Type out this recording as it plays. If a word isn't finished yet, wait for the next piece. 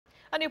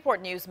A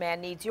Newport newsman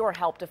needs your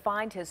help to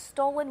find his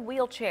stolen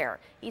wheelchair.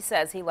 He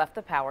says he left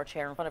the power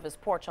chair in front of his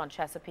porch on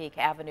Chesapeake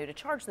Avenue to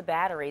charge the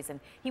batteries,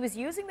 and he was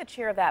using the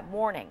chair that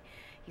morning.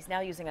 He's now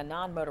using a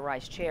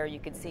non-motorized chair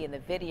you can see in the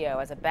video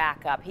as a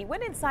backup. He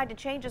went inside to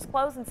change his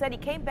clothes and said he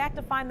came back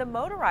to find the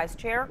motorized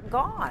chair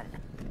gone.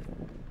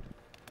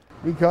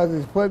 Because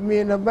it's put me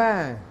in a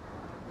bind.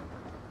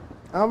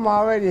 I'm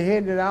already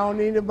hindered. I don't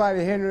need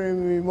nobody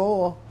hindering me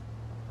more.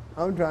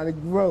 I'm trying to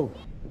grow.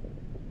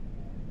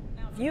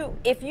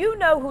 If you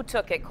know who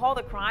took it, call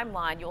the crime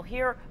line. You'll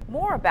hear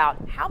more about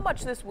how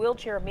much this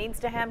wheelchair means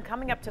to him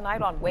coming up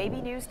tonight on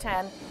Wavy News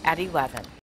 10 at 11.